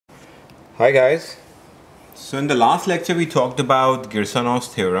Hi guys. So in the last lecture we talked about Girsonov's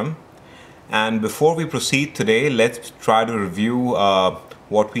theorem, and before we proceed today, let's try to review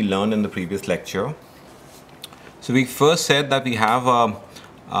what we learned in the previous lecture. So we first said that we have a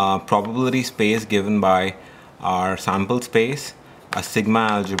probability space given by our sample space, a sigma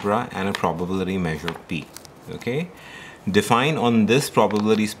algebra, and a probability measure P. Okay. Defined on this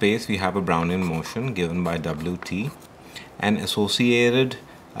probability space, we have a Brownian motion given by Wt, and associated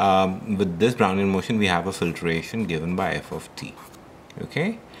with this Brownian motion we have a filtration given by f of t.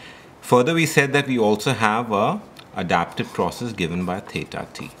 Okay. Further, we said that we also have a adaptive process given by theta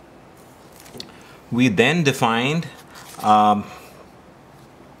t. We then defined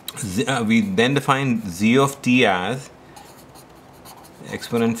z of t as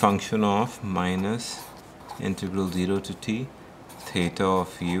exponent function of minus integral 0 to t theta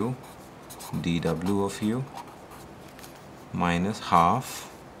of u dw of u minus half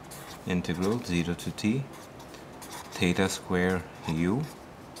integral 0 to t theta square u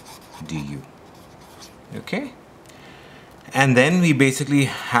du. Okay, and then we basically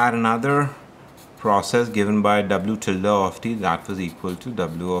had another process given by w tilde of t that was equal to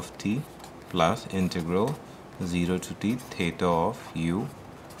w of t plus integral 0 to t theta of u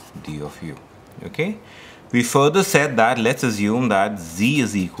d of u. Okay, we further said that let's assume that z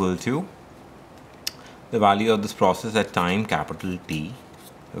is equal to the value of this process at time capital T.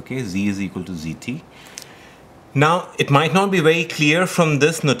 Okay, z is equal to zt. Now it might not be very clear from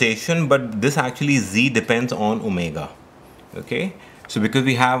this notation, but this actually z depends on omega. Okay, so because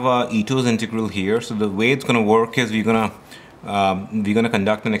we have a Ito's integral here, so the way it's going to work is we're going to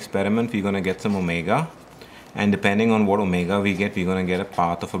conduct an experiment. We're going to get some omega, and depending on what omega we get, we're going to get a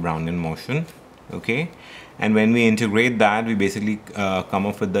path of a Brownian motion. Okay, and when we integrate that, we basically come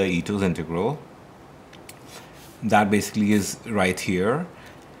up with the Ito's integral. That basically is right here.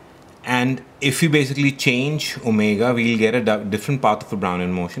 And if we basically change omega, we'll get a different path of a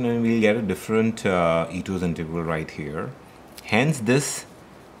Brownian motion, and we'll get a different Ito's integral right here. Hence, this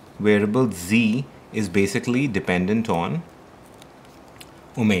variable z is basically dependent on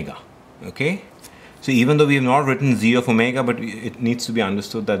omega. Okay, so even though we have not written z of omega, but it needs to be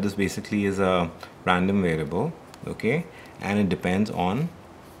understood that this basically is a random variable. Okay, and it depends on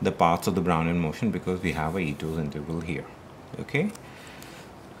the paths of the Brownian motion because we have a Ito's integral here. Okay.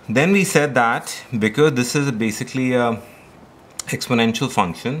 Then we said that because this is basically a exponential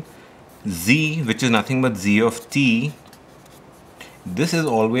function, z, which is nothing but z of t, this is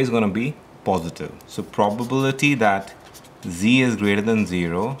always going to be positive. So probability that z is greater than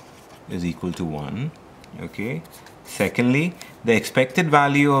 0 is equal to 1. Okay. Secondly, the expected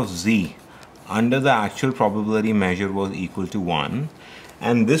value of z under the actual probability measure was equal to 1.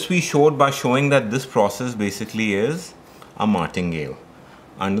 And this we showed by showing that this process basically is a martingale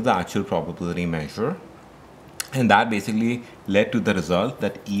under the actual probability measure, and that basically led to the result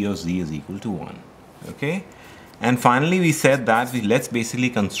that E of z is equal to 1. Okay, and finally we said that let's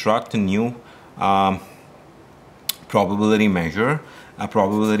basically construct a new probability measure. A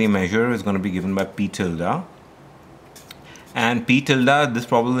probability measure is going to be given by P tilde, and P tilde, this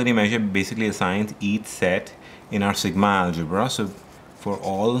probability measure basically assigns each set in our sigma algebra. So for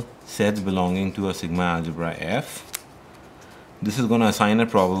all sets belonging to a sigma algebra F, this is going to assign a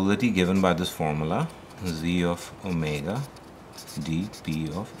probability given by this formula, z of omega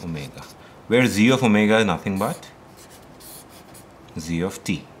dp of omega, where z of omega is nothing but z of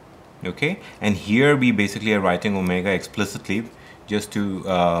t. Okay, and here we basically are writing omega explicitly just to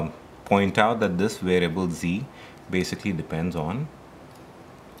point out that this variable z basically depends on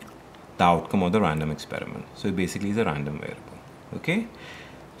the outcome of the random experiment. So it basically is a random variable. Okay,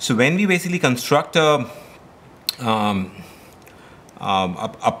 so when we basically construct a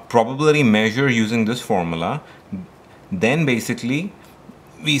probability measure using this formula, then basically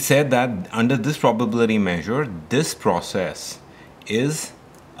we said that under this probability measure, this process is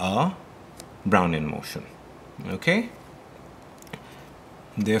a Brownian motion. Okay,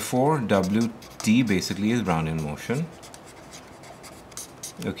 therefore Wt basically is Brownian motion.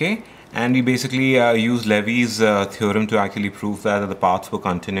 Okay, and we basically use Levy's theorem to actually prove that the paths were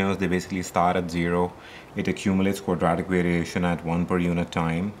continuous. They basically start at 0. It accumulates quadratic variation at 1 per unit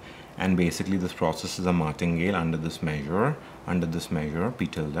time, and basically this process is a martingale under this measure P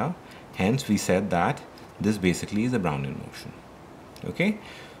tilde. Hence we said that this basically is a Brownian motion. Okay,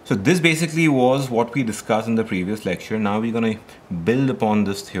 so this basically was what we discussed in the previous lecture. Now we're going to build upon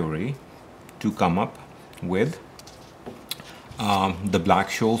this theory to come up with the Black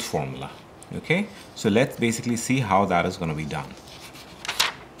Scholes formula. Okay, so let's basically see how that is going to be done.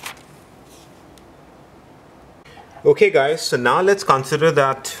 Okay guys, so now let's consider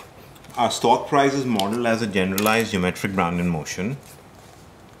that our stock price is modeled as a generalized geometric Brownian motion.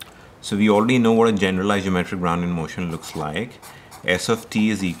 So we already know what a generalized geometric Brownian motion looks like. S of t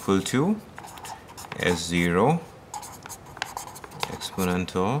is equal to S0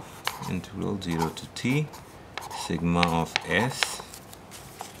 exponent of integral 0 to t sigma of s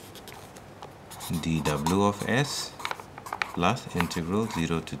dw of s plus integral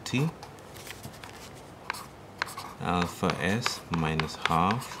 0 to t alpha s minus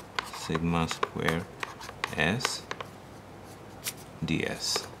half sigma square s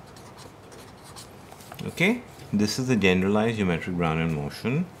ds. Okay, this is the generalized geometric Brownian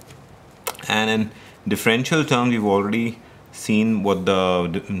motion, and in differential terms we've already seen what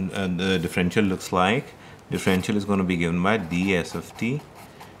the differential looks like. Differential is going to be given by ds of t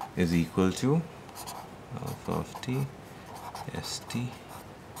is equal to alpha of t st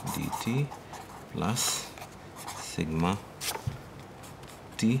dt plus sigma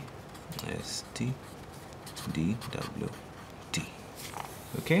t st dw t.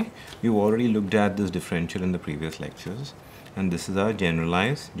 Okay, we've already looked at this differential in the previous lectures, and this is our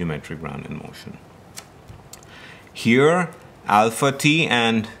generalized geometric Brownian motion. Here alpha t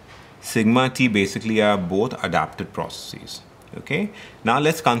and sigma t basically are both adapted processes. Okay, now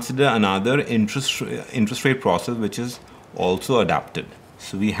let's consider another interest rate process which is also adapted.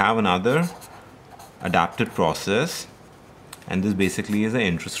 So we have another adapted process, and this basically is an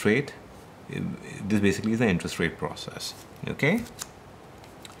interest rate. This basically is an interest rate process. Okay.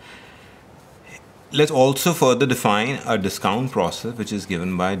 Let's also further define a discount process which is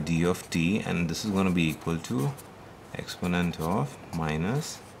given by d of t, and this is going to be equal to exponent of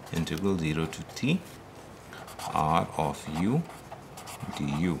minus integral 0 to t r of u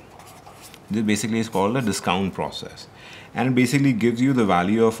du. This basically is called a discount process, and it basically gives you the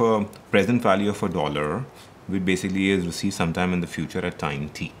value of a present value of $1, which basically is received sometime in the future at time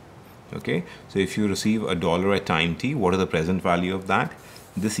t. Okay, so if you receive $1 at time t, what is the present value of that?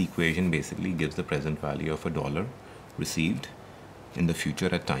 This equation basically gives the present value of $1 received in the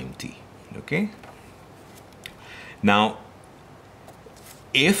future at time t. Okay, now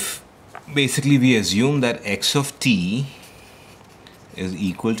if basically we assume that x of t is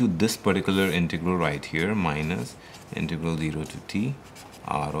equal to this particular integral right here, minus integral 0 to t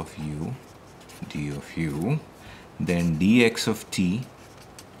r of u d of u, then dx of t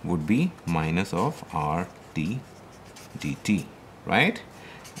would be minus of rt dt, right?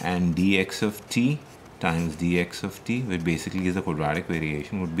 And dx of t times dx of t, which basically is a quadratic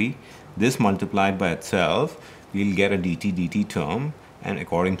variation, would be this multiplied by itself. We'll get a dt dt term, and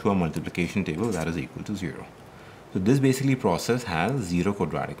according to our multiplication table, that is equal to 0. So this basically process has 0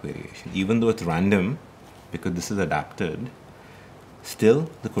 quadratic variation. Even though it's random, because this is adapted, still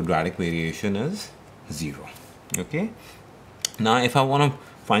the quadratic variation is 0. Okay. Now if I want to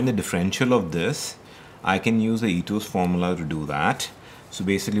find the differential of this, I can use the Ito's formula to do that. So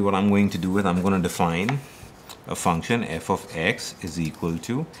basically what I'm going to do is I'm going to define a function f of x is equal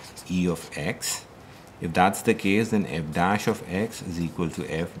to e of x. If that's the case, then f dash of x is equal to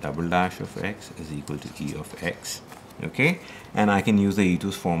f double dash of x is equal to e of x. Okay, and I can use the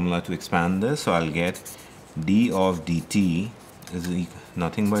Ito's formula to expand this. So I'll get d of dt is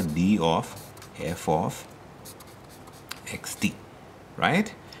nothing but d of f of xt,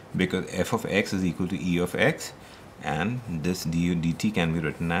 right? Because f of x is equal to e of x, and this du dt can be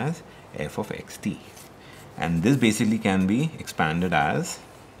written as f of xt, and this basically can be expanded as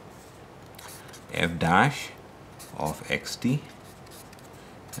f dash of xt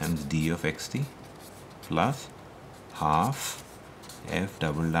times d of xt plus half f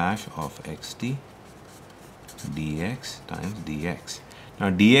double dash of xt dx times dx.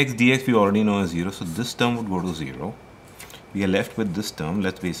 Now dx we already know is 0, so this term would go to 0. We are left with this term.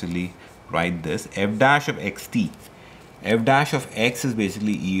 Let's basically write this f dash of xt. F dash of x is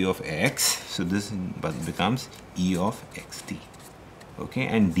basically e of x, so this becomes e of xt. Okay,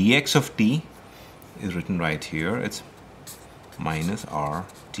 and dx of t is written right here. It's minus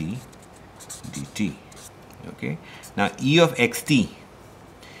rt dt. Okay, now e of xt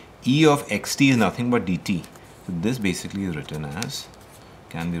is nothing but dt. So this basically is written as,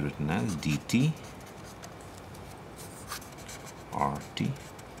 can be written as dt rt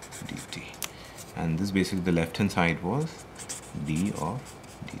dt, and this basically the left hand side was d of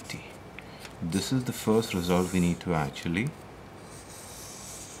dt. This is the first result we need to actually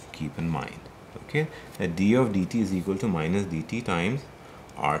keep in mind. Okay, that d of dt is equal to minus dt times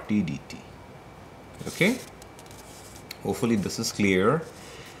rt dt. Okay, hopefully this is clear.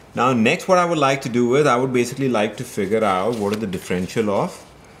 Now next what I would like to do is I would basically like to figure out what is the differential of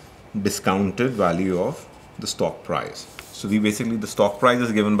discounted value of the stock price. So basically the stock price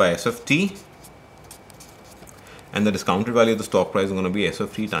is given by S of t, and the discounted value of the stock price is going to be S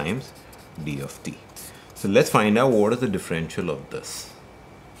of t times d of t. So let's find out what is the differential of this.